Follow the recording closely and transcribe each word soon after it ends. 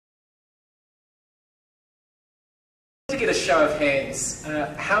get a show of hands.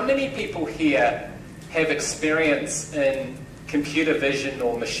 How many people here have experience in computer vision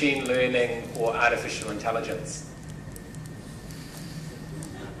or machine learning or artificial intelligence?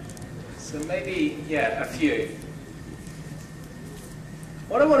 So maybe, yeah, a few.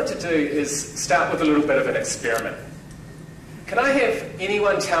 What I wanted to do is start with a little bit of an experiment. Can I have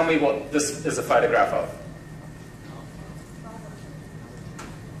anyone tell me what this is a photograph of?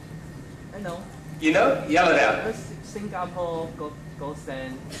 I know. You know? Yell it out. The Singapore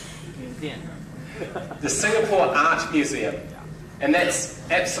Gosen Museum. The Singapore Art Museum. And that's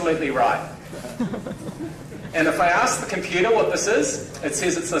absolutely right. And if I ask the computer what this is, it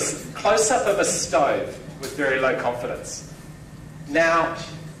says it's a close-up of a stove with very low confidence. Now,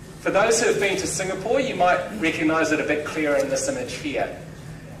 for those who have been to Singapore, you might recognize it a bit clearer in this image here,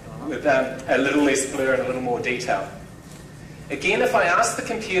 with a little less blur and a little more detail. Again, if I ask the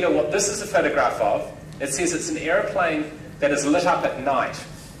computer what this is a photograph of, it says it's an aeroplane that is lit up at night,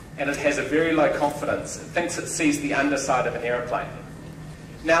 and it has a very low confidence. It thinks it sees the underside of an aeroplane.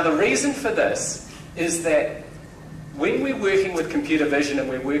 Now, the reason for this is that when we're working with computer vision and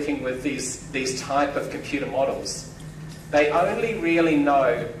we're working with these type of computer models, they only really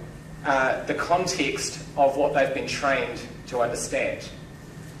know the context of what they've been trained to understand.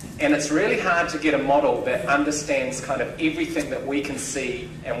 And it's really hard to get a model that understands kind of everything that we can see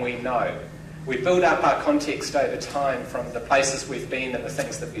and we know. We build up our context over time from the places we've been and the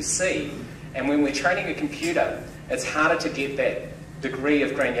things that we see. And when we're training a computer, it's harder to get that degree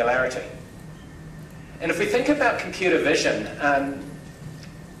of granularity. And if we think about computer vision,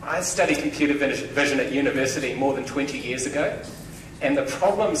 I studied computer vision at university more than 20 years ago, and the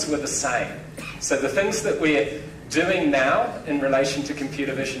problems were the same. So the things that we're doing now in relation to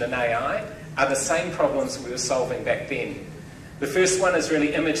computer vision and AI are the same problems we were solving back then. The first one is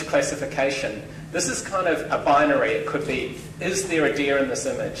really image classification. This is kind of a binary. It could be, is there a deer in this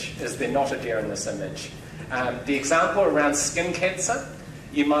image? Is there not a deer in this image? The example around skin cancer,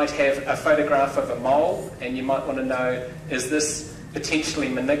 you might have a photograph of a mole, and you might want to know, is this potentially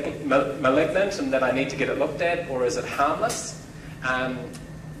malignant and that I need to get it looked at, or is it harmless?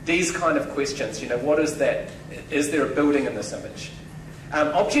 These kind of questions, you know, what is that? Is there a building in this image?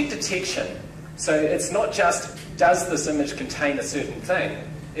 Object detection. So it's not just, does this image contain a certain thing?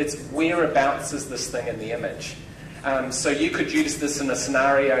 It's whereabouts is this thing in the image? So you could use this in a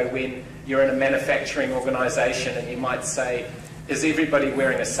scenario when you're in a manufacturing organisation and you might say, is everybody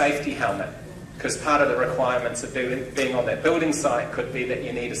wearing a safety helmet? Because part of the requirements of being on that building site could be that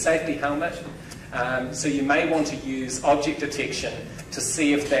you need a safety helmet. So you may want to use object detection to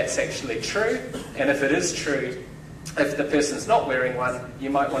see if that's actually true, and if it is true, if the person's not wearing one, you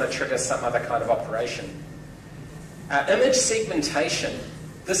might want to trigger some other kind of operation. Image segmentation.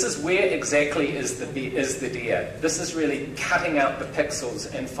 This is where exactly is the deer. This is really cutting out the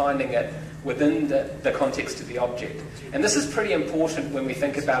pixels and finding it within the context of the object. And this is pretty important when we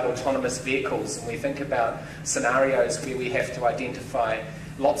think about autonomous vehicles and we think about scenarios where we have to identify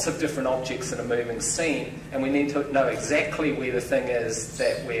lots of different objects in a moving scene, and we need to know exactly where the thing is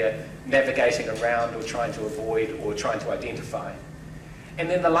that we're navigating around or trying to avoid or trying to identify. And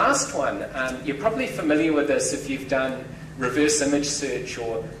then the last one, you're probably familiar with this if you've done reverse image search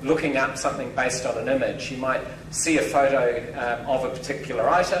or looking up something based on an image. You might see a photo of a particular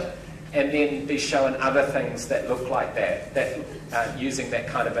item and then be shown other things that look like that using that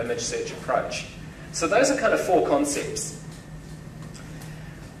kind of image search approach. So those are kind of four concepts.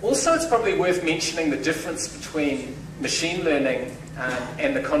 Also, it's probably worth mentioning the difference between machine learning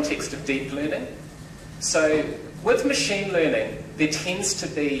and the context of deep learning. So with machine learning, there tends to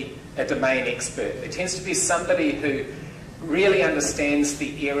be a domain expert. There tends to be somebody who really understands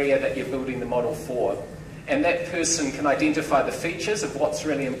the area that you're building the model for. And that person can identify the features of what's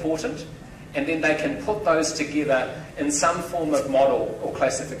really important, and then they can put those together in some form of model or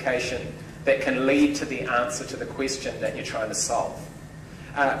classification that can lead to the answer to the question that you're trying to solve.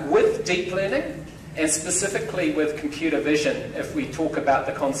 With deep learning, and specifically with computer vision, if we talk about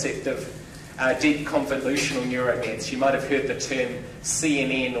the concept of deep convolutional neural nets, you might have heard the term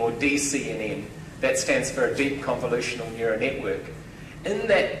CNN or DCNN. That stands for a deep convolutional neural network. In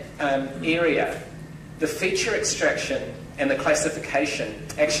that area, the feature extraction and the classification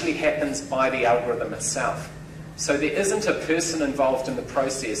actually happens by the algorithm itself. So there isn't a person involved in the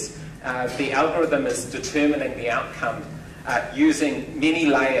process. The algorithm is determining the outcome using many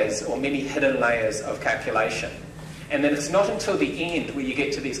layers or many hidden layers of calculation. And then it's not until the end where you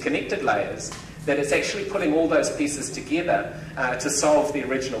get to these connected layers that it's actually putting all those pieces together to solve the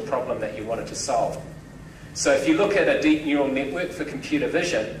original problem that you wanted to solve. So if you look at a deep neural network for computer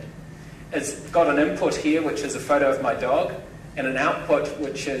vision, has got an input here, which is a photo of my dog, and an output,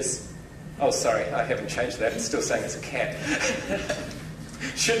 which is, oh, sorry, I haven't changed that. It's still saying it's a cat.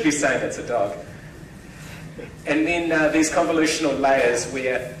 Should be saying it's a dog. And then these convolutional layers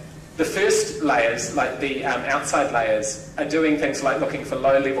where the first layers, like the outside layers, are doing things like looking for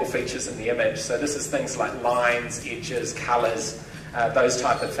low-level features in the image. So this is things like lines, edges, colors, those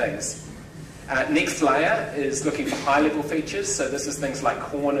type of things. Next layer is looking for high-level features. So this is things like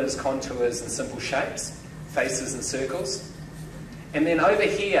corners, contours, and simple shapes, faces and circles. And then over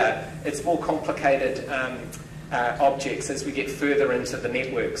here, it's more complicated objects as we get further into the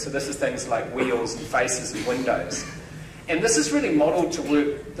network. So this is things like wheels and faces and windows. And this is really modeled to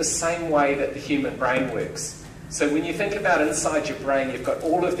work the same way that the human brain works. So when you think about inside your brain, you've got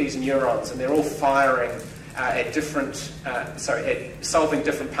all of these neurons, and they're all firing at solving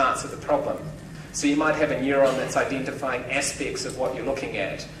different parts of the problem. So you might have a neuron that's identifying aspects of what you're looking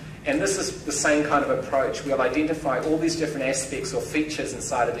at. And this is the same kind of approach. We'll identify all these different aspects or features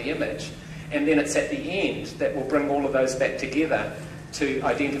inside of the image, and then it's at the end that we'll bring all of those back together to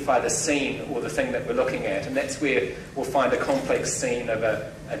identify the scene or the thing that we're looking at. And that's where we'll find a complex scene of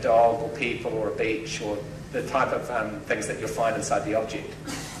a dog or people or a beach or the type of things that you'll find inside the object.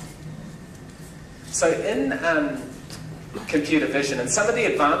 So in computer vision, and some of the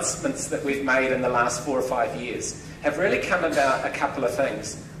advancements that we've made in the last 4 or 5 years have really come about a couple of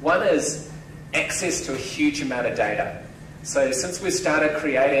things. One is access to a huge amount of data. So since we started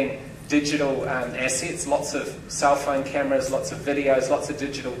creating digital assets, lots of cell phone cameras, lots of videos, lots of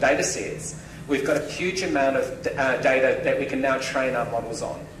digital data sets, we've got a huge amount of data that we can now train our models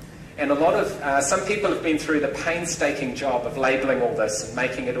on. And a lot of, some people have been through the painstaking job of labeling all this and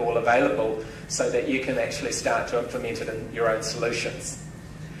making it all available so that you can actually start to implement it in your own solutions.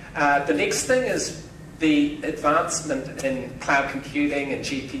 The next thing is the advancement in cloud computing and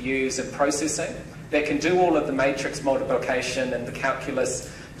GPUs and processing that can do all of the matrix multiplication and the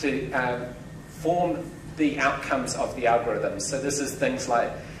calculus to form the outcomes of the algorithms. So this is things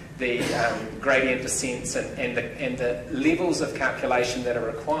like the gradient descents and the levels of calculation that are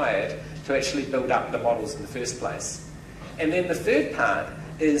required to actually build up the models in the first place. And then the third part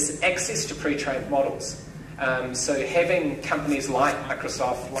is access to pre-trained models. So having companies like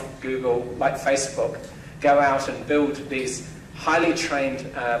Microsoft, like Google, like Facebook, go out and build these highly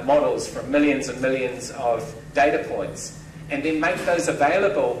trained models from millions and millions of data points, and then make those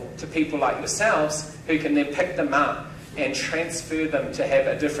available to people like yourselves who can then pick them up and transfer them to have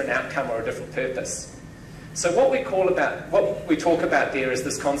a different outcome or a different purpose. So what we talk about there is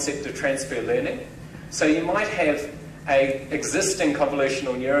this concept of transfer learning. So you might have an existing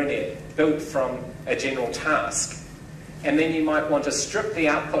convolutional neural net built from a general task, and then you might want to strip the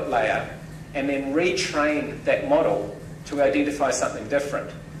output layer and then retrain that model to identify something different.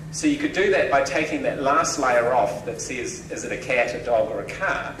 So you could do that by taking that last layer off that says, is it a cat, a dog, or a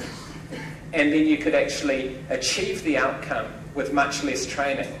car? And then you could actually achieve the outcome with much less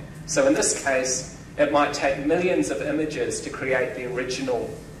training. So in this case, it might take millions of images to create the original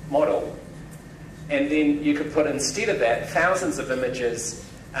model. And then you could put, instead of that, thousands of images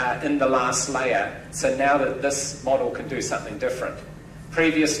in the last layer. So now that this model can do something different.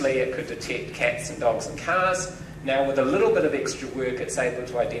 Previously, it could detect cats and dogs and cars. Now, with a little bit of extra work, it's able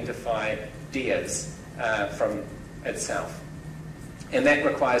to identify deers from itself. And that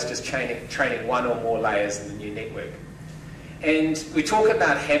requires just training one or more layers in the new network. And we talk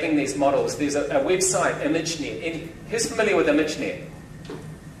about having these models. There's a website, ImageNet. Who's familiar with ImageNet?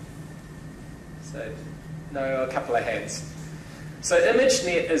 So, no, a couple of hands. So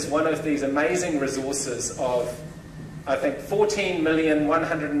ImageNet is one of these amazing resources of, I think,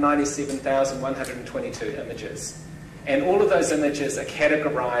 14,197,122 images. And all of those images are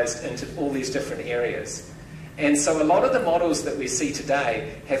categorized into all these different areas. And so a lot of the models that we see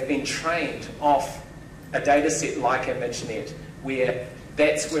today have been trained off a data set like ImageNet, where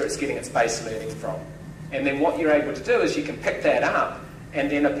that's where it's getting its base learning from. And then what you're able to do is you can pick that up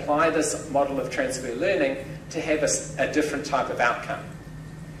and then apply this model of transfer learning to have a different type of outcome.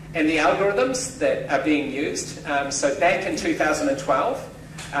 And the algorithms that are being used, so back in 2012,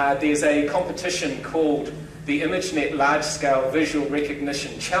 there's a competition called the ImageNet Large Scale Visual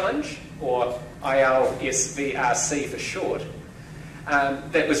Recognition Challenge, or ILSVRC for short,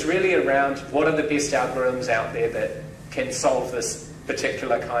 that was really around what are the best algorithms out there that can solve this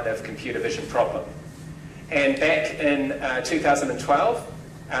particular kind of computer vision problem. And back in 2012,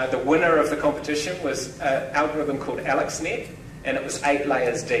 the winner of the competition was an algorithm called AlexNet, and it was 8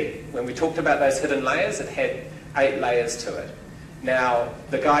 layers deep. When we talked about those hidden layers, it had 8 layers to it. Now,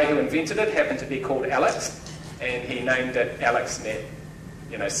 the guy who invented it happened to be called Alex, and he named it AlexNet.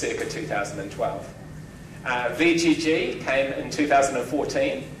 circa 2012. VGG came in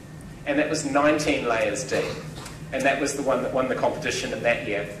 2014, and that was 19 layers deep, and that was the one that won the competition in that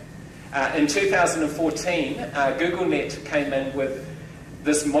year. In 2014, GoogleNet came in with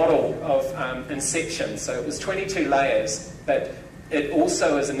this model of inception. So it was 22 layers, but it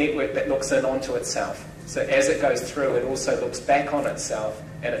also is a network that looks in onto itself. So as it goes through, it also looks back on itself,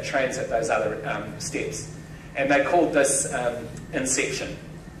 and it trains at those other steps. And they called this inception.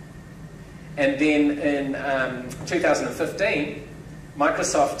 And then in 2015,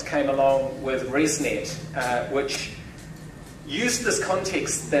 Microsoft came along with ResNet, which used this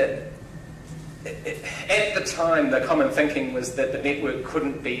context that at the time, the common thinking was that the network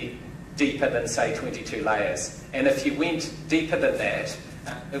couldn't be deeper than, say, 22 layers. And if you went deeper than that,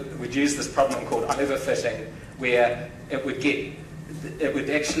 it would use this problem called overfitting, where it would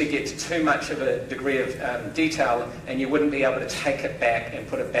actually get to too much of a degree of detail, and you wouldn't be able to take it back and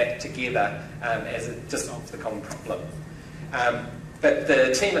put it back together as it just solves the common problem. But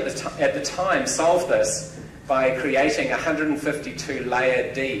the team at the time solved this by creating a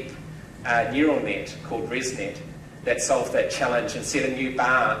 152-layer deep neural net called ResNet that solved that challenge and set a new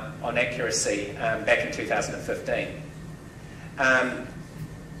bar on accuracy back in 2015.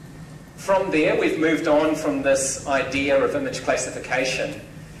 From there, we've moved on from this idea of image classification,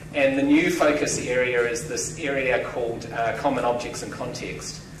 and the new focus area is this area called common objects and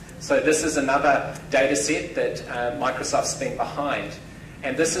context. So this is another data set that Microsoft's been behind,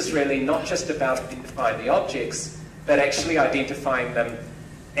 and this is really not just about identifying the objects, but actually identifying them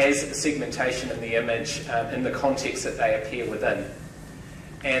as segmentation in the image in the context that they appear within.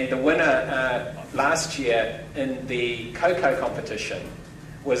 And the winner last year in the COCO competition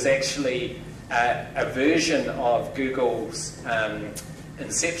was actually a version of Google's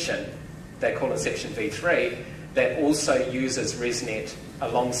Inception, they call Inception v3, that also uses ResNet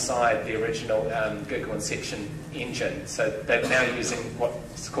alongside the original Google Inception engine. So they're now using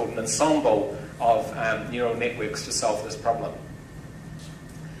what's called an ensemble of neural networks to solve this problem.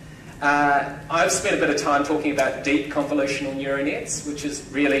 I've spent a bit of time talking about deep convolutional neural nets, which is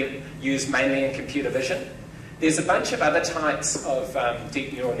really used mainly in computer vision. There's a bunch of other types of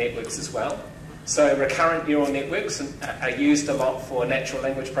deep neural networks as well. So recurrent neural networks are used a lot for natural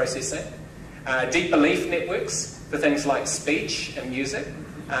language processing. Deep belief networks for things like speech and music,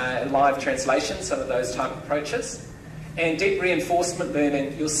 live translation, some of those type of approaches. And deep reinforcement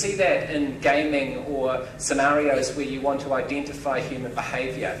learning, you'll see that in gaming or scenarios where you want to identify human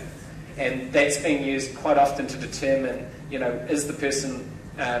behavior. And that's being used quite often to determine, is the person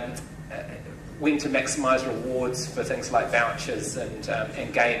when to maximize rewards for things like vouchers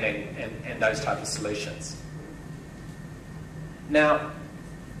and gaming and those type of solutions. Now,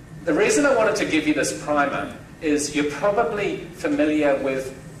 the reason I wanted to give you this primer is you're probably familiar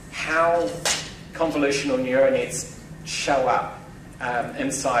with how convolutional neural nets show up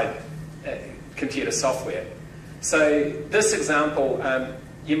inside computer software. So this example,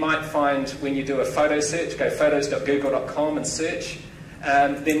 you might find when you do a photo search, go photos.google.com and search,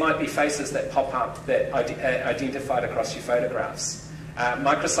 there might be faces that pop up that identified across your photographs.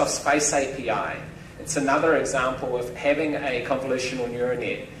 Microsoft's Face API, it's another example of having a convolutional neural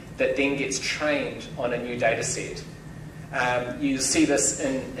net that then gets trained on a new data set. You see this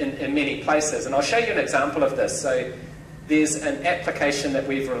in many places, and I'll show you an example of this. So there's an application that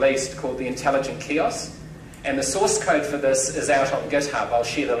we've released called the Intelligent Kiosk, and the source code for this is out on GitHub. I'll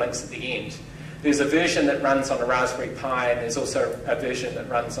share the links at the end. There's a version that runs on a Raspberry Pi, and there's also a version that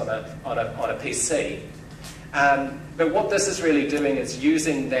runs on a PC. But what this is really doing is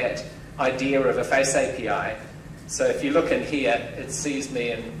using that idea of a Face API. So if you look in here, it sees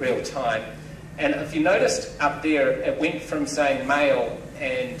me in real time. And if you noticed up there, it went from saying male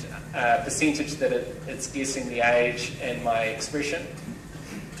and percentage that it's guessing the age and my expression.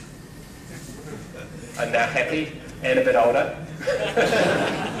 I'm now happy and a bit older.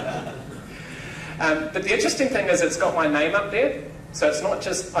 But the interesting thing is it's got my name up there. So it's not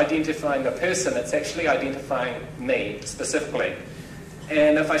just identifying the person, it's actually identifying me specifically.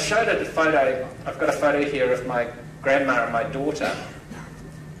 And if I showed it a photo, I've got a photo here of my grandma and my daughter.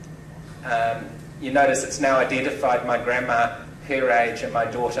 You notice it's now identified my grandma, her age, and my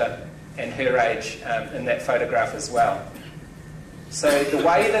daughter and her age in that photograph as well. So the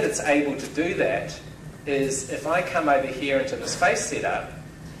way that it's able to do that is if I come over here into this face setup,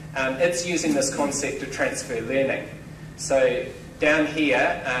 it's using this concept of transfer learning. So down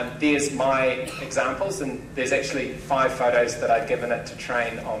here, there's my examples, and there's actually 5 photos that I've given it to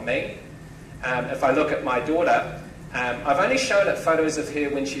train on me. If I look at my daughter, I've only shown it photos of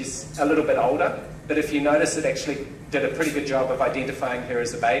her when she's a little bit older, but if you notice, it actually did a pretty good job of identifying her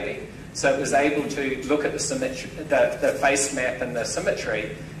as a baby. So it was able to look at the symmetry, the face map and the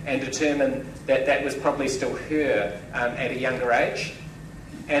symmetry, and determine that that was probably still her at a younger age.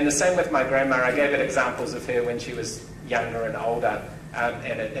 And the same with my grandma. I gave it examples of her when she was younger and older,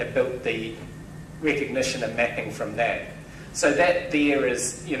 and it built the recognition and mapping from that. So that there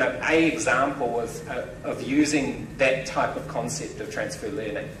is, you know, a example of using that type of concept of transfer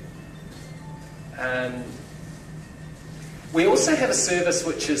learning. We also have a service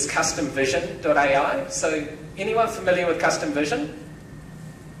which is customvision.ai. So anyone familiar with Custom Vision?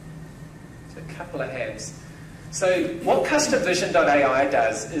 So a couple of hands. So what customvision.ai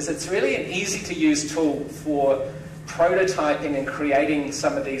does is it's really an easy to use tool for prototyping and creating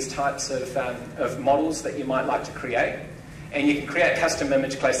some of these types of models that you might like to create. And you can create custom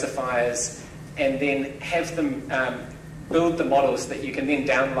image classifiers and then have them build the models that you can then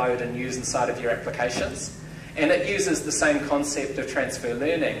download and use inside of your applications. And it uses the same concept of transfer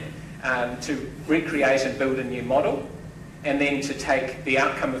learning to recreate and build a new model, and then to take the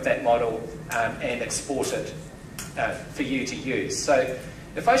outcome of that model and export it for you to use. So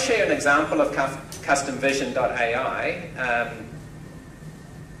if I show you an example of customvision.ai,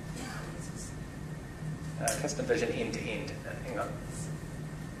 Custom Vision end-to-end. Hang on.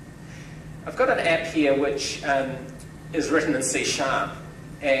 I've got an app here which is written in C#,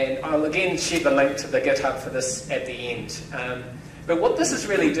 and I'll again share the link to the GitHub for this at the end. But what this is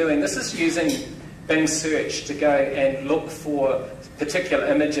really doing, this is using Bing search to go and look for particular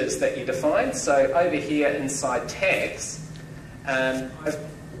images that you define. So over here inside tags, I've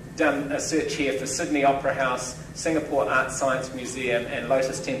done a search here for Sydney Opera House, Singapore Art Science Museum, and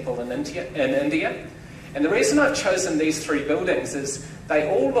Lotus Temple in India. And the reason I've chosen these three buildings is they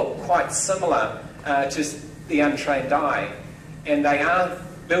all look quite similar to the untrained eye, and they are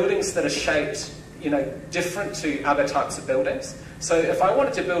buildings that are shaped, you know, different to other types of buildings. So if I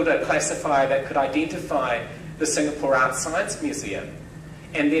wanted to build a classifier that could identify the Singapore Art Science Museum,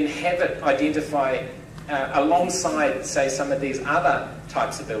 and then have it identify alongside, say, some of these other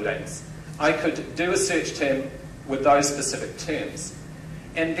types of buildings, I could do a search term with those specific terms.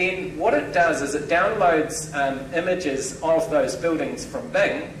 And then what it does is it downloads images of those buildings from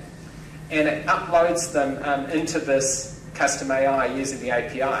Bing, and it uploads them into this custom AI using the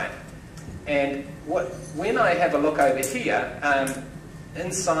API. And when I have a look over here,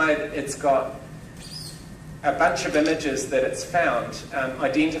 inside it's got a bunch of images that it's found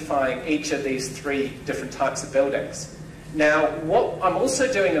identifying each of these three different types of buildings. Now, what I'm also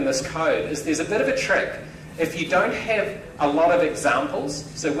doing in this code is there's a bit of a trick. If you don't have a lot of examples,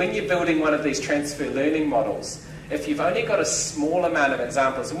 so when you're building one of these transfer learning models, if you've only got a small amount of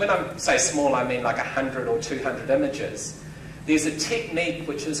examples, and when I say small, I mean like 100 or 200 images, there's a technique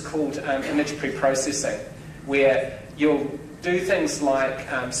which is called image pre-processing, where you'll do things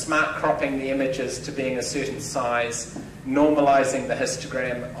like smart cropping the images to being a certain size, normalizing the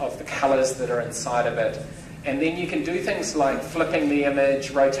histogram of the colors that are inside of it, and then you can do things like flipping the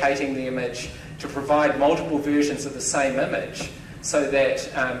image, rotating the image, to provide multiple versions of the same image, so that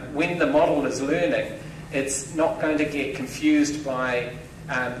when the model is learning, it's not going to get confused by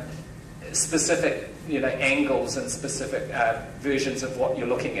specific, you know, angles and specific versions of what you're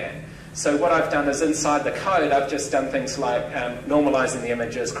looking at. So what I've done is inside the code, I've just done things like normalizing the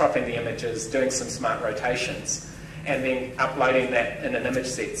images, cropping the images, doing some smart rotations, and then uploading that in an image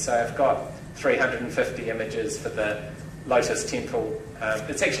set. So I've got 350 images for the Lotus Temple.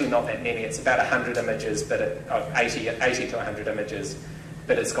 It's actually not that many, it's about 100 images, but 80 to 100 images,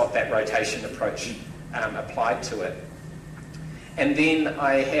 but it's got that rotation approach applied to it. And then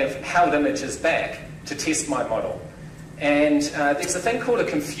I have held images back to test my model. And there's a thing called a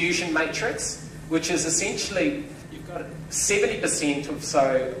confusion matrix, which is essentially, you've got 70% or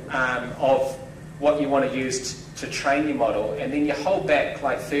so of what you want to use to train your model, and then you hold back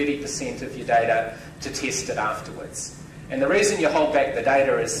like 30% of your data to test it afterwards. And the reason you hold back the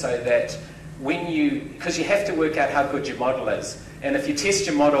data is so that because you have to work out how good your model is, and if you test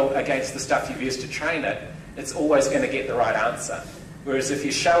your model against the stuff you've used to train it, it's always going to get the right answer. Whereas if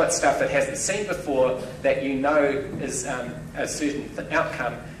you show it stuff it hasn't seen before that you know is a certain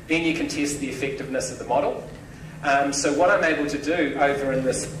outcome, then you can test the effectiveness of the model. So what I'm able to do over in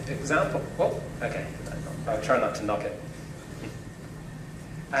this example, well, okay, I'll try not to knock it.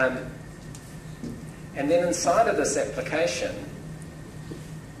 And then inside of this application,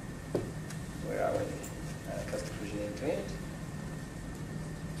 where are we? Custom Vision end-to-end.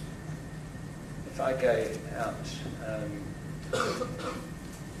 If I go out,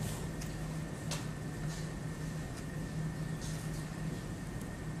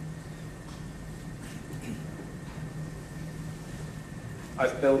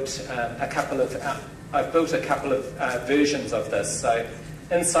 I've built a couple of versions of this. So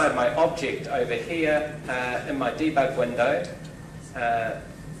inside my object over here, in my debug window, sorry,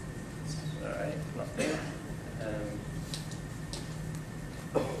 not there.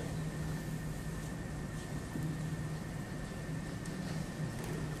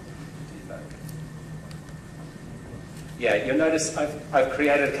 Yeah, you'll notice I've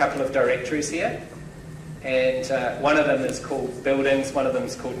created a couple of directories here, and one of them is called buildings, one of them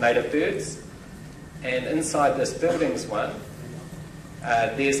is called native birds, and inside this buildings one,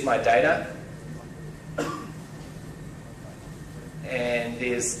 there's my data, and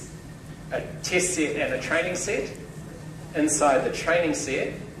there's a test set and a training set. Inside the training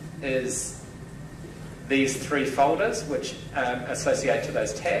set is these 3 folders which associate to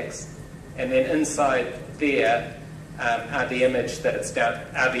those tags, and then inside there are the images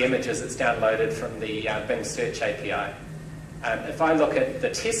it's downloaded from the Bing Search API. If I look at the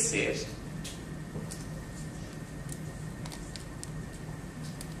test set,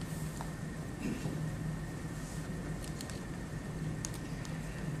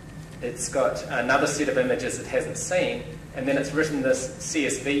 it's got another set of images it hasn't seen, and then it's written this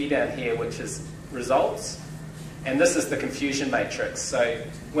CSV down here, which is results, and this is the confusion matrix. So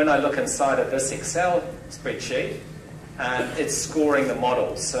when I look inside of this Excel spreadsheet, it's scoring the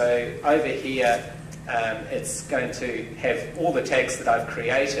model. So over here, it's going to have all the tags that I've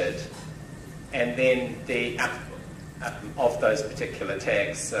created, and then the output of those particular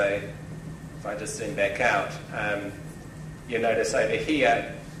tags. So if I just zoom back out, you notice over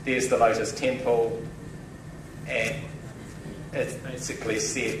here, there's the Lotus Temple, and it's basically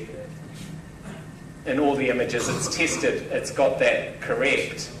said in all the images it's tested, it's got that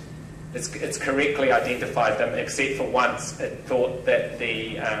correct. It's correctly identified them, except for once it thought that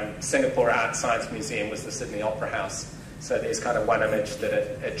the Singapore Art Science Museum was the Sydney Opera House. So there's kind of one image that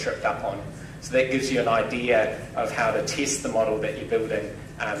it tripped up on. So that gives you an idea of how to test the model that you're building,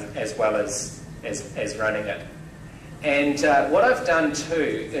 as well as running it. And what I've done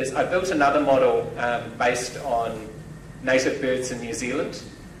too is I built another model based on native birds in New Zealand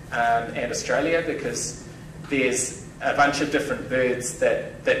and Australia, because there's a bunch of different birds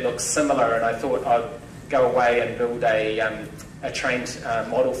that look similar, and I thought I'd go away and build a trained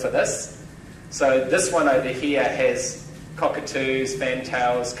model for this. So this one over here has cockatoos,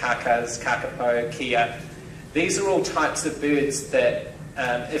 fantails, kakas, kakapo, kia. These are all types of birds that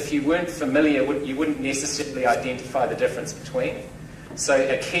if you weren't familiar, you wouldn't necessarily identify the difference between. So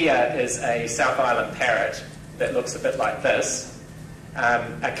a kia is a South Island parrot that looks a bit like this.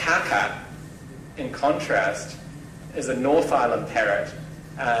 A kaka, in contrast, is a North Island parrot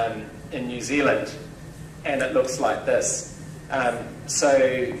in New Zealand, and it looks like this.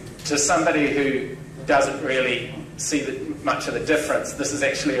 So to somebody who doesn't really see much of the difference, this is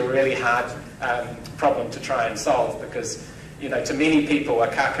actually a really hard problem to try and solve, because to many people a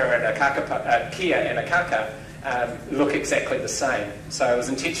kaka and a kia and a kaka look exactly the same. So I was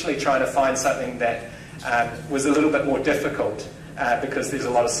intentionally trying to find something that was a little bit more difficult, because there's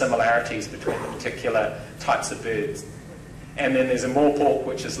a lot of similarities between the particular types of birds. And then there's a moorpork,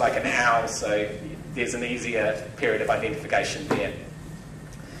 which is like an owl, so there's an easier period of identification there.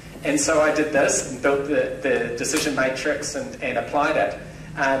 And so I did this and built the decision matrix and applied it.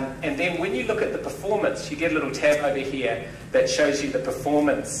 And then when you look at the performance, you get a little tab over here that shows you the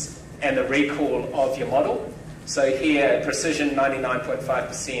performance and the recall of your model. So here, precision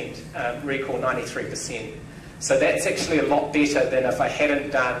 99.5%, recall 93%. So that's actually a lot better than if I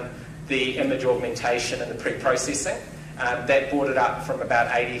hadn't done the image augmentation and the pre-processing. That brought it up from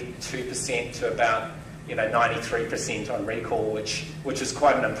about 82% to about 93% on recall, which is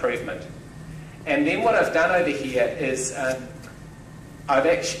quite an improvement. And then what I've done over here is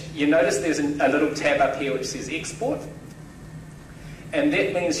you notice there's a little tab up here which says export, and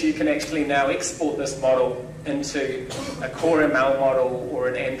that means you can actually now export this model into a Core ML model or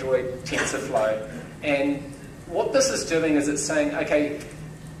an Android TensorFlow. And what this is doing is it's saying, okay,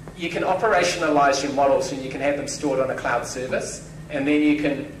 you can operationalize your models and you can have them stored on a cloud service, and then you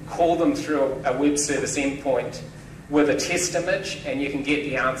can call them through a web service endpoint with a test image, and you can get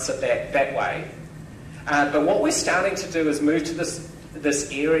the answer back that way. But what we're starting to do is move to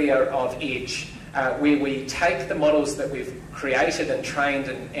this area of edge, where we take the models that we've created and trained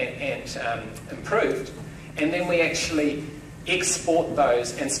and improved, and then we actually export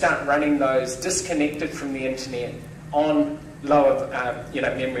those and start running those disconnected from the internet on lower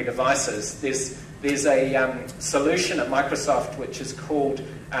memory devices. There's a solution at Microsoft which is called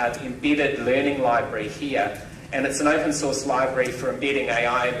the Embedded Learning Library here, and it's an open source library for embedding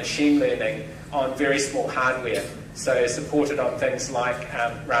AI and machine learning on very small hardware. So supported on things like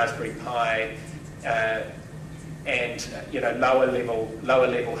Raspberry Pi and lower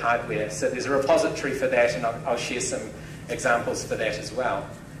level hardware. So there's a repository for that, and I'll share some examples for that as well.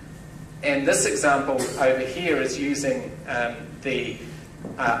 And this example over here is using the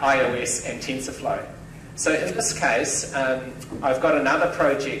iOS and TensorFlow. So in this case, I've got another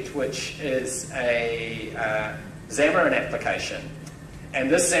project which is a Xamarin application. And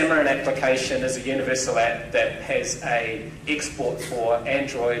this Xamarin application is a universal app that has a export for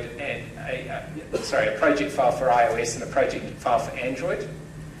Android and a project file for iOS and a project file for Android.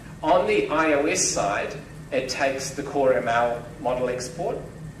 On the iOS side, it takes the Core ML model export.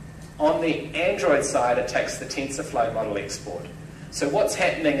 On the Android side, it takes the TensorFlow model export. So what's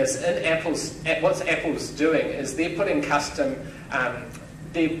happening is what Apple's doing is they're putting custom,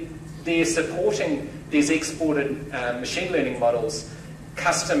 they're supporting these exported machine learning models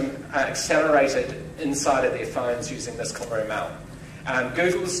custom accelerated inside of their phones using this Core ML.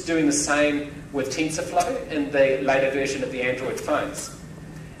 Google's doing the same with TensorFlow in the later version of the Android phones.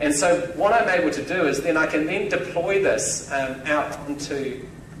 And so what I'm able to do is then I can then deploy this out onto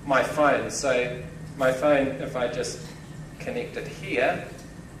my phone. So my phone, if I just connect it here,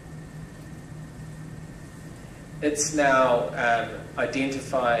 it's now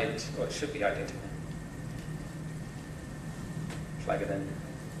identified, or it should be identified. Plug it in.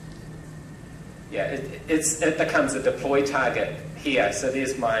 Yeah, it becomes a deploy target here. So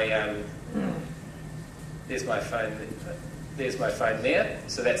there's my phone. There's my phone there.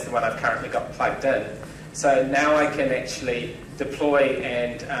 So that's the one I've currently got plugged in. So now I can actually deploy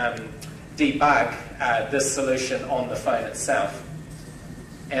and debug this solution on the phone itself.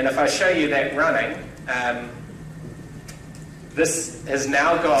 And if I show you that running, this has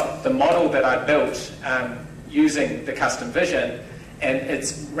now got the model that I built using the custom vision, and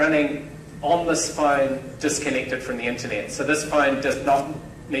it's running on this phone disconnected from the internet. So this phone does not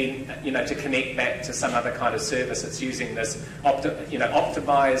need to connect back to some other kind of service. It's using this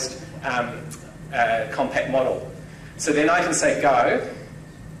optimized compact model. So then I can say go,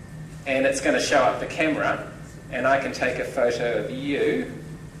 and it's going to show up the camera, and I can take a photo of you.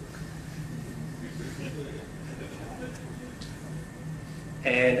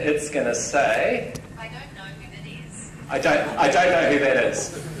 And it's going to say, I don't know who that is. I don't know who that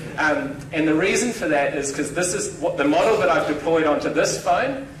is. And the reason for that is because this is what the model that I've deployed onto this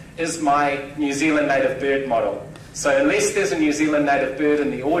phone is my New Zealand native bird model. So unless there's a New Zealand native bird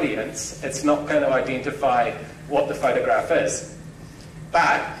in the audience, it's not going to identify what the photograph is.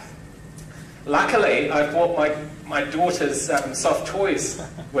 But luckily, I've brought my daughter's soft toys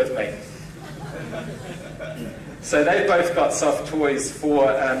with me. So they've both got soft toys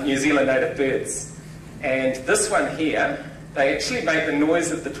for New Zealand native birds. And this one here, they actually make the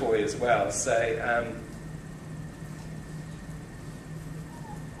noise of the toy as well. So,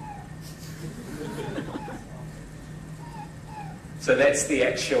 so that's the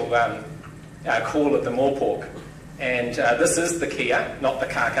actual call of the moorpork. And this is the kia, not the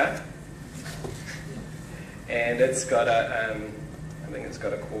kaka. And it's got a, I think it's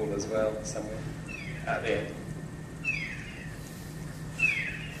got a call as well somewhere there.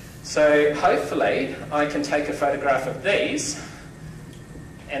 So hopefully I can take a photograph of these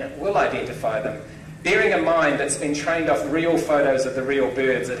and it will identify them. Bearing in mind it's been trained off real photos of the real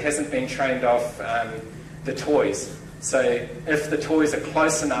birds, it hasn't been trained off the toys. So if the toys are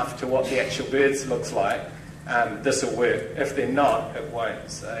close enough to what the actual birds looks like, this will work. If they're not, it won't.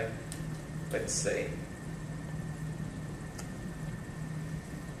 So let's see.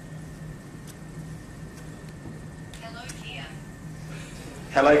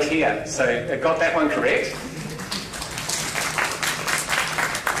 Hello, Kia. So I got that one correct.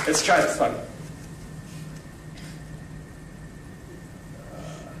 Let's try this one.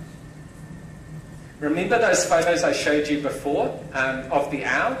 Remember those photos I showed you before of the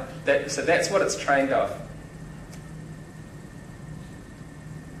owl? So that's what it's trained off.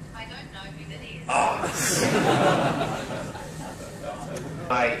 I don't know who that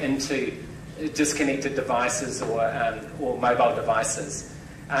is. Into disconnected devices or mobile devices.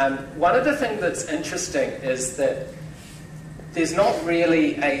 One of the things that's interesting is that there's not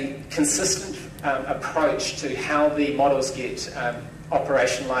really a consistent approach to how the models get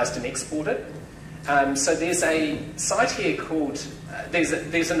operationalized and exported. So there's a site here called,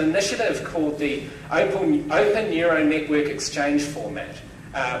 there's an initiative called the Open Neural Network Exchange Format,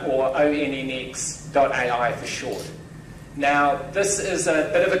 or ONNX.ai for short. Now, this is a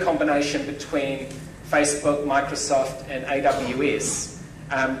bit of a combination between Facebook, Microsoft, and AWS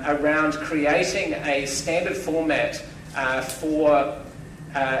around creating a standard format for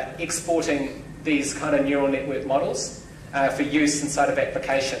exporting these kind of neural network models for use inside of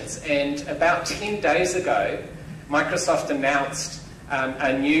applications. And about 10 days ago, Microsoft announced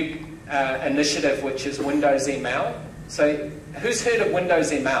a new initiative, which is Windows ML. So who's heard of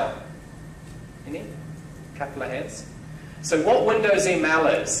Windows ML? Any? Couple of hands. So what Windows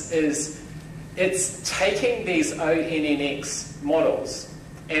ML is it's taking these ONNX models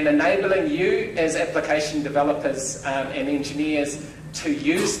and enabling you as application developers and engineers to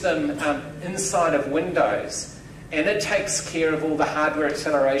use them inside of Windows. And it takes care of all the hardware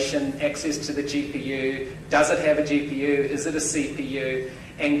acceleration, access to the GPU, does it have a GPU, is it a CPU,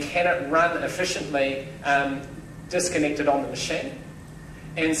 and can it run efficiently disconnected on the machine.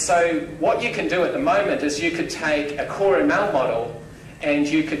 And so what you can do at the moment is you could take a core ML model and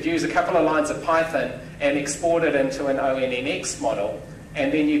you could use a couple of lines of Python and export it into an ONNX model,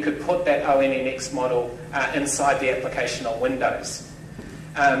 and then you could put that ONNX model inside the application on Windows.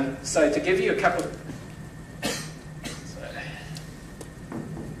 So to give you a couple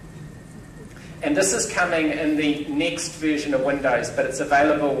and this is coming in the next version of Windows, but it's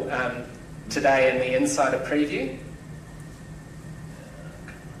available today in the Insider Preview.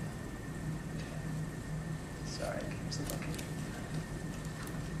 Sorry, it's looking.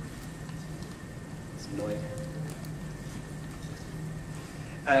 It's annoying.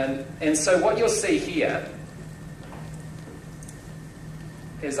 And so what you'll see here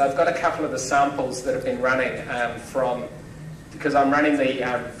is I've got a couple of the samples that have been running because I'm running the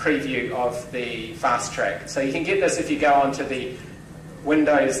preview of the Fast Track. So you can get this if you go onto the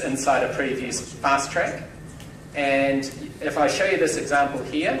Windows Insider Previews Fast Track. And if I show you this example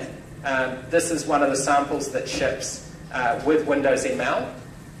here, this is one of the samples that ships with Windows ML.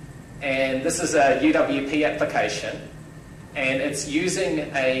 And this is a UWP application. And it's using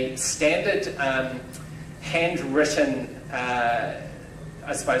a standard handwritten,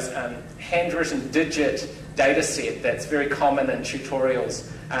 handwritten digit data set that's very common in tutorials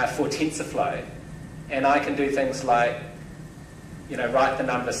for TensorFlow. And I can do things like, write the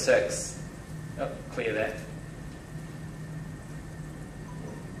number 6. Oh, clear that.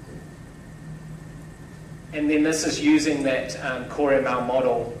 And then this is using that Core ML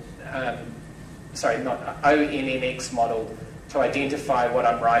model, not ONNX model, to identify what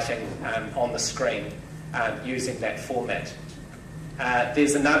I'm writing on the screen using that format.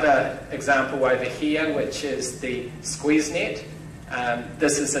 There's another example over here, which is the SqueezeNet.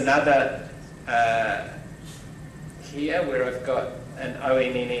 This is another here where I've got an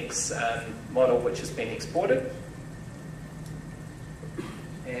ONNX model which has been exported.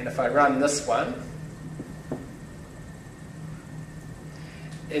 And if I run this one,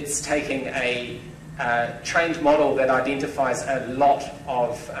 it's taking a trained model that identifies a lot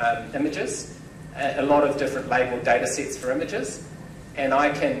of images, a lot of different labeled data sets for images. And I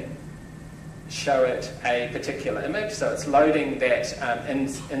can show it a particular image, so it's loading that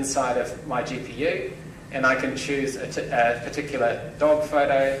inside of my GPU, and I can choose a particular dog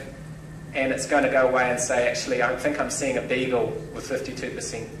photo, and it's going to go away and say, actually, I think I'm seeing a beagle with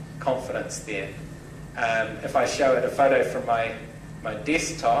 52% confidence there. If I show it a photo from my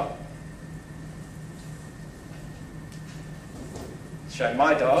desktop, show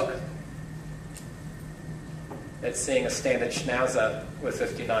my dog, it's seeing a standard schnauzer with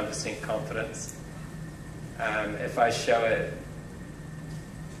 59% confidence. If I show it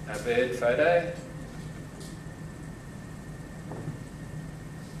a bird photo,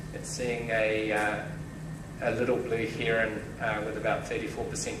 it's seeing a little blue heron with about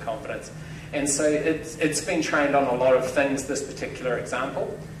 34% confidence. And so it's been trained on a lot of things, this particular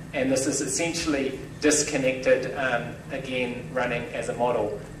example. And this is essentially disconnected, again, running as a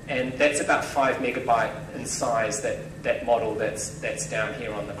model. And that's about 5 megabyte in size, that model that's down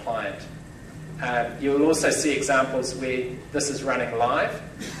here on the client. You'll also see examples where this is running live.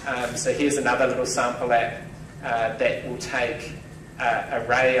 So here's another little sample app that will take an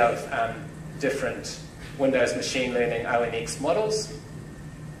array of different Windows machine learning ONNX models.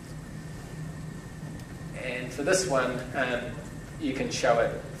 And for this one, you can show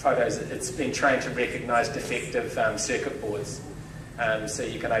it photos. It's been trained to recognize defective circuit boards. So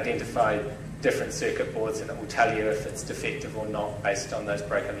you can identify different circuit boards and it will tell you if it's defective or not based on those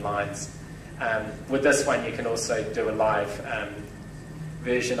broken lines. With this one you can also do a live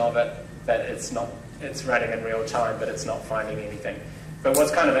version of it, but it's running in real time, but it's not finding anything. But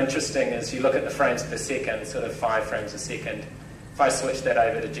what's kind of interesting is you look at the frames per second, sort of 5 frames a second. If I switch that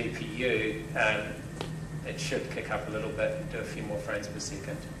over to GPU, it should kick up a little bit, do a few more frames per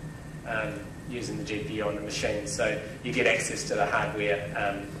second. Using the GPU on the machine, so you get access to the hardware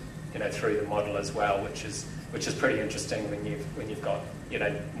through the model as well, which is pretty interesting when you've got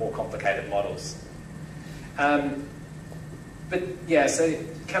more complicated models. But yeah, so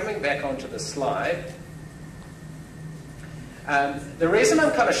coming back onto the slide, the reason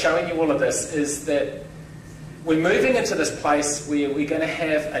I'm kind of showing you all of this is that we're moving into this place where we're going to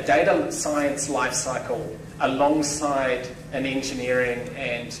have a data science lifecycle alongside an engineering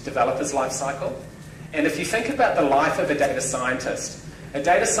and developer's lifecycle. And if you think about the life of a data scientist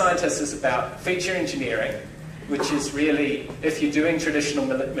is about feature engineering, which is really, if you're doing traditional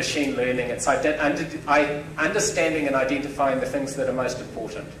machine learning, it's understanding and identifying the things that are most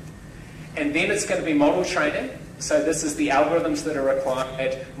important. And then it's going to be model training. So this is the algorithms that are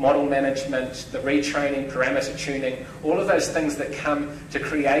required, model management, the retraining, parameter tuning, all of those things that come to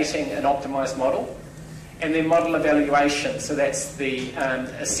creating an optimized model. And then model evaluation, so that's the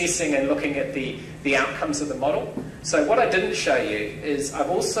assessing and looking at the outcomes of the model. So what I didn't show you is I've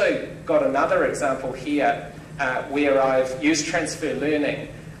also got another example here where I've used transfer learning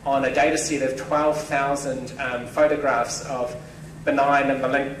on a data set of 12,000 photographs of benign and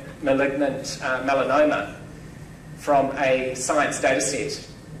malignant melanoma from a science data set.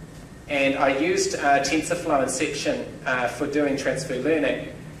 And I used TensorFlow Inception for doing transfer learning.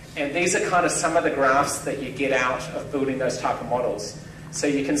 And these are kind of some of the graphs that you get out of building those type of models. So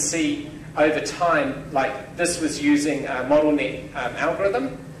you can see over time, like this was using a ModelNet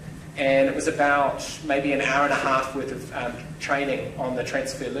algorithm, and it was about maybe an hour and a half worth of training on the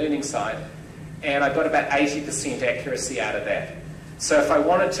transfer learning side, and I got about 80% accuracy out of that. So if I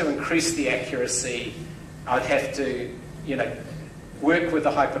wanted to increase the accuracy, I'd have to, work with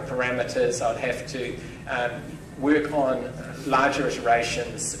the hyperparameters. I'd have to work on larger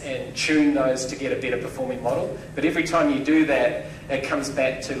iterations and tune those to get a better performing model. But every time you do that, it comes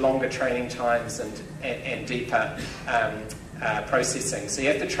back to longer training times and deeper processing. So you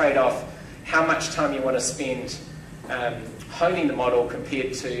have to trade off how much time you want to spend honing the model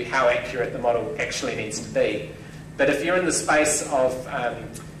compared to how accurate the model actually needs to be. But if you're in the space of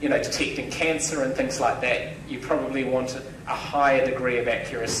detecting cancer and things like that, you probably want a higher degree of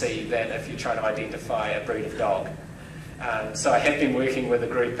accuracy than if you're trying to identify a breed of dog. So I have been working with a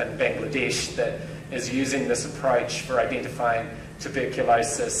group in Bangladesh that is using this approach for identifying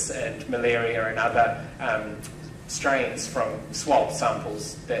tuberculosis and malaria and other strains from swab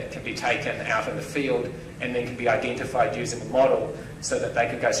samples that can be taken out in the field and then can be identified using a model so that they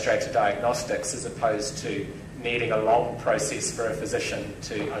can go straight to diagnostics as opposed to needing a long process for a physician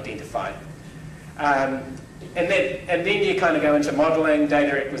to identify. And then you kind of go into modelling,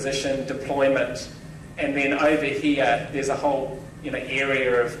 data acquisition, deployment, and then over here there's a whole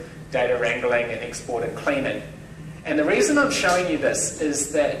area of data wrangling and export and cleaning. And the reason I'm showing you this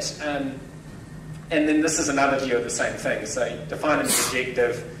is that, and then this is another view of the same thing, so defining the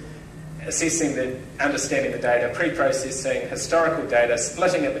objective, understanding the data, pre-processing, historical data,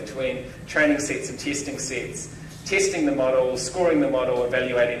 splitting it between training sets and testing sets, testing the model, scoring the model,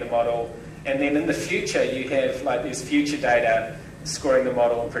 evaluating the model, and then in the future you have like these future data, scoring the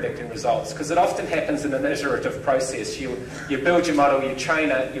model and predicting results. Because it often happens in an iterative process. You build your model, you train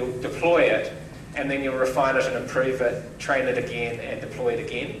it, you'll deploy it, and then you'll refine it and improve it, train it again and deploy it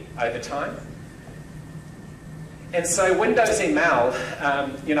again over time. And so Windows ML,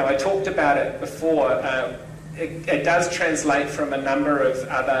 I talked about it before, it does translate from a number of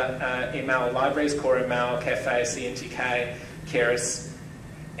other ML libraries, Core ML, Caffe, CNTK, Keras.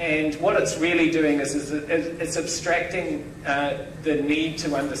 And what it's really doing is it's abstracting the need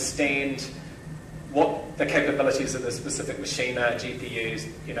to understand what the capabilities of the specific machine are, GPUs,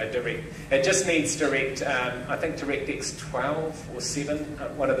 direct. It just needs direct, I think DirectX 12 or 7,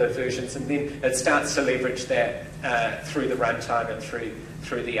 one of the versions, and then it starts to leverage that through the runtime and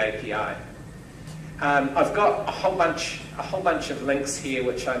through the API. I've got a whole bunch of links here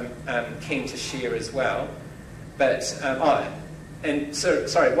which I'm keen to share as well. But sorry,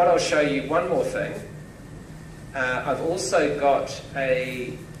 what I'll show you one more thing. I've also got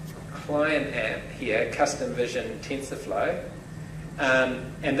a client app here, Custom Vision TensorFlow,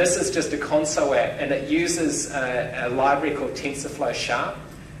 and this is just a console app, and it uses a library called TensorFlow Sharp.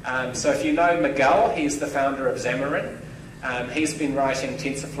 So if you know Miguel, he's the founder of Xamarin. He's been writing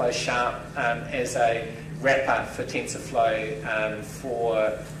TensorFlow Sharp as a wrapper for TensorFlow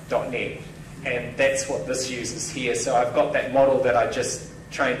for .NET, and that's what this uses here. So I've got that model that I just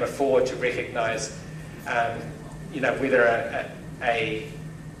trained before to recognise, whether a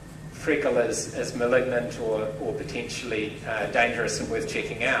freckle is malignant or potentially dangerous and worth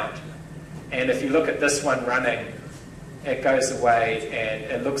checking out. And if you look at this one running, it goes away and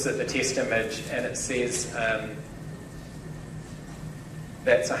it looks at the test image and it says,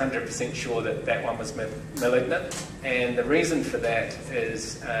 that's 100% sure that that one was malignant. And the reason for that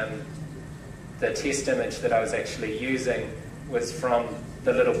is the test image that I was actually using was from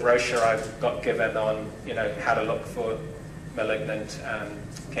the little brochure I got given on, you know, how to look for malignant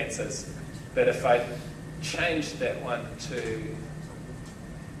cancers. But if I change that one to, oops,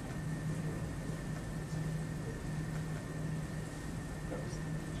 do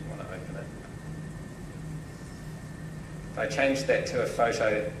you want to open it? If I change that to a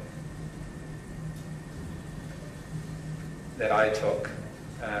photo that I took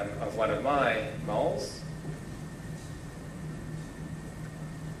of one of my moles,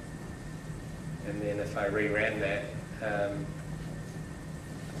 and then if I reran that,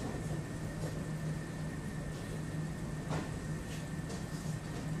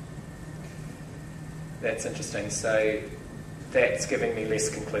 that's interesting. So that's giving me less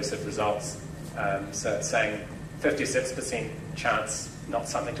conclusive results. So it's saying 56% chance, not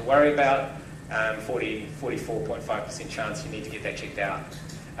something to worry about, 44.5% chance you need to get that checked out.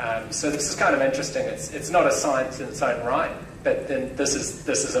 So this is kind of interesting. It's not a science in its own right, but then this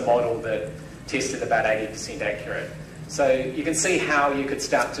is a model that tested about 80% accurate. So you can see how you could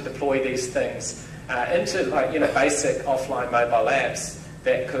start to deploy these things into, like, you know, basic offline mobile apps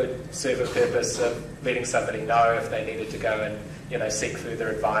that could serve a purpose of letting somebody know if they needed to go and, you know, seek further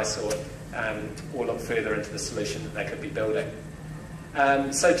advice or look further into the solution that they could be building.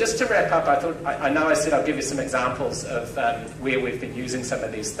 So just to wrap up, I know I said I'll give you some examples of where we've been using some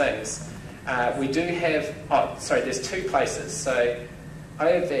of these things. We do have, there's two places. So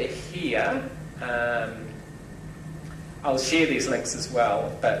over here, I'll share these links as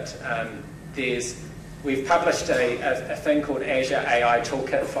well, but we've published a thing called Azure AI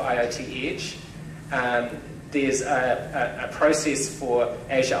Toolkit for IoT Edge. There's a process for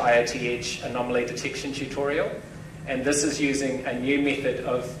Azure IoT Edge anomaly detection tutorial, and this is using a new method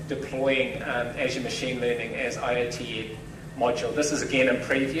of deploying Azure Machine Learning as IoT Edge module. This is again in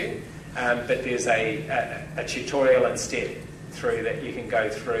preview, but there's a tutorial and step through that you can go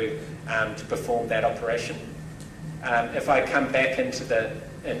through to perform that operation. If I come back into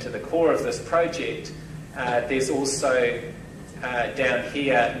the core of this project, there's also down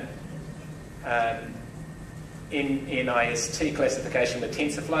here NIST classification with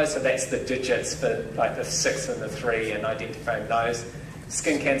TensorFlow, so that's the digits for like the 6 and the 3 and identifying those.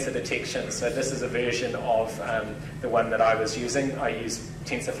 Skin cancer detection, so this is a version of the one that I was using. I use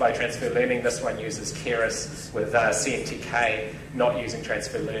TensorFlow transfer learning. This one uses Keras with CNTK, not using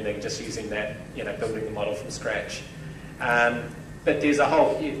transfer learning, just using that, you know, building the model from scratch. But there's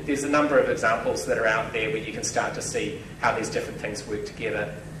a number of examples that are out there where you can start to see how these different things work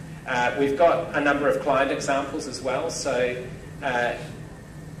together. We've got a number of client examples as well. So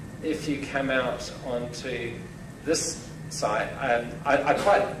if you come out onto this site,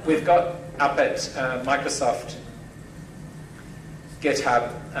 we've got up at Microsoft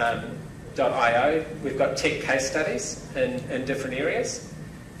GitHub.io, we've got tech case studies in different areas.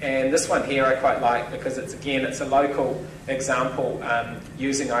 And this one here I quite like because it's a local example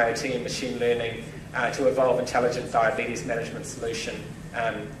using IoT and machine learning to evolve intelligent diabetes management solution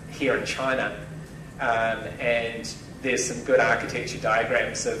here in China. And there's some good architecture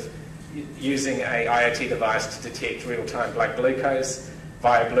diagrams of using an IoT device to detect real-time blood glucose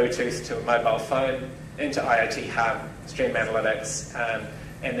via Bluetooth to a mobile phone into IoT Hub, stream analytics,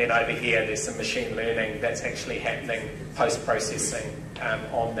 and then over here there's some machine learning that's actually happening post-processing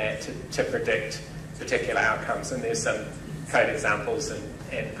on that to predict particular outcomes. And there's some code examples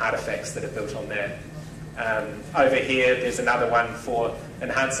and artifacts that are built on that. Over here there's another one for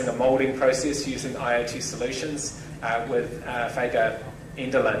enhancing a molding process using IoT solutions with Fager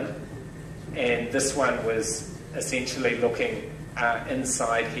Enderlin. And this one was essentially looking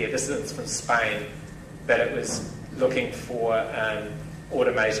inside here. This is from Spain, but it was looking for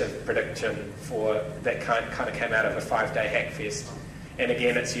automated prediction for that kind of came out of a 5-day hackfest. And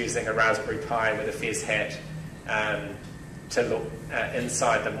again, it's using a Raspberry Pi with a Fez hat to look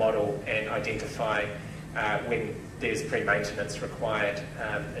inside the model and identify when there's pre-maintenance required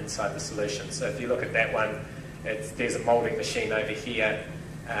inside the solution. So if you look at that one, there's a molding machine over here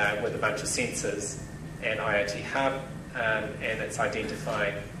with a bunch of sensors and IoT Hub, and it's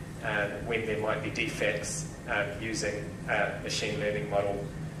identifying when there might be defects using a machine learning model.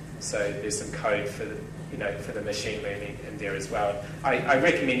 So there's some code for the machine learning in there as well. I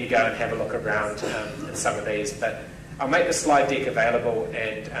recommend you go and have a look around in some of these, but I'll make the slide deck available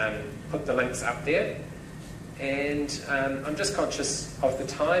and put the links up there. And I'm just conscious of the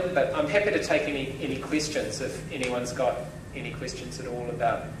time, but I'm happy to take any questions if anyone's got any questions at all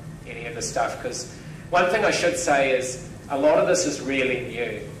about any of the stuff. Because one thing I should say is a lot of this is really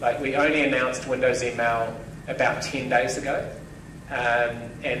new. Like we only announced Windows Email about 10 days ago.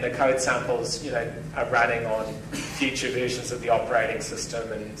 And the code samples, are running on future versions of the operating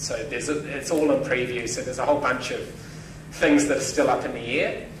system, and so it's all in preview. So there's a whole bunch of things that are still up in the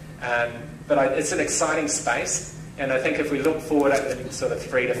air, but it's an exciting space. And I think if we look forward over the sort of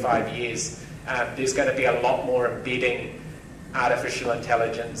 3 to 5 years, there's going to be a lot more embedding artificial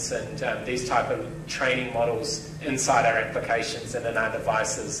intelligence and these type of training models inside our applications and in our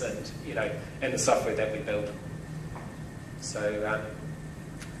devices, and in the software that we build. So,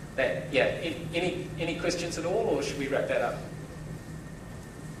 any questions at all, or should we wrap that up?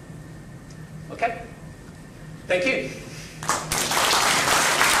 Okay, thank you.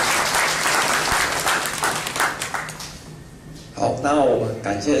 好，那我们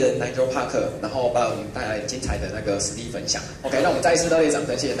感谢 Nigel Park， 然后帮我们带来精彩的那个实例分享。OK， 那我们再一次热烈掌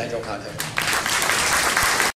声，谢谢 Nigel Park。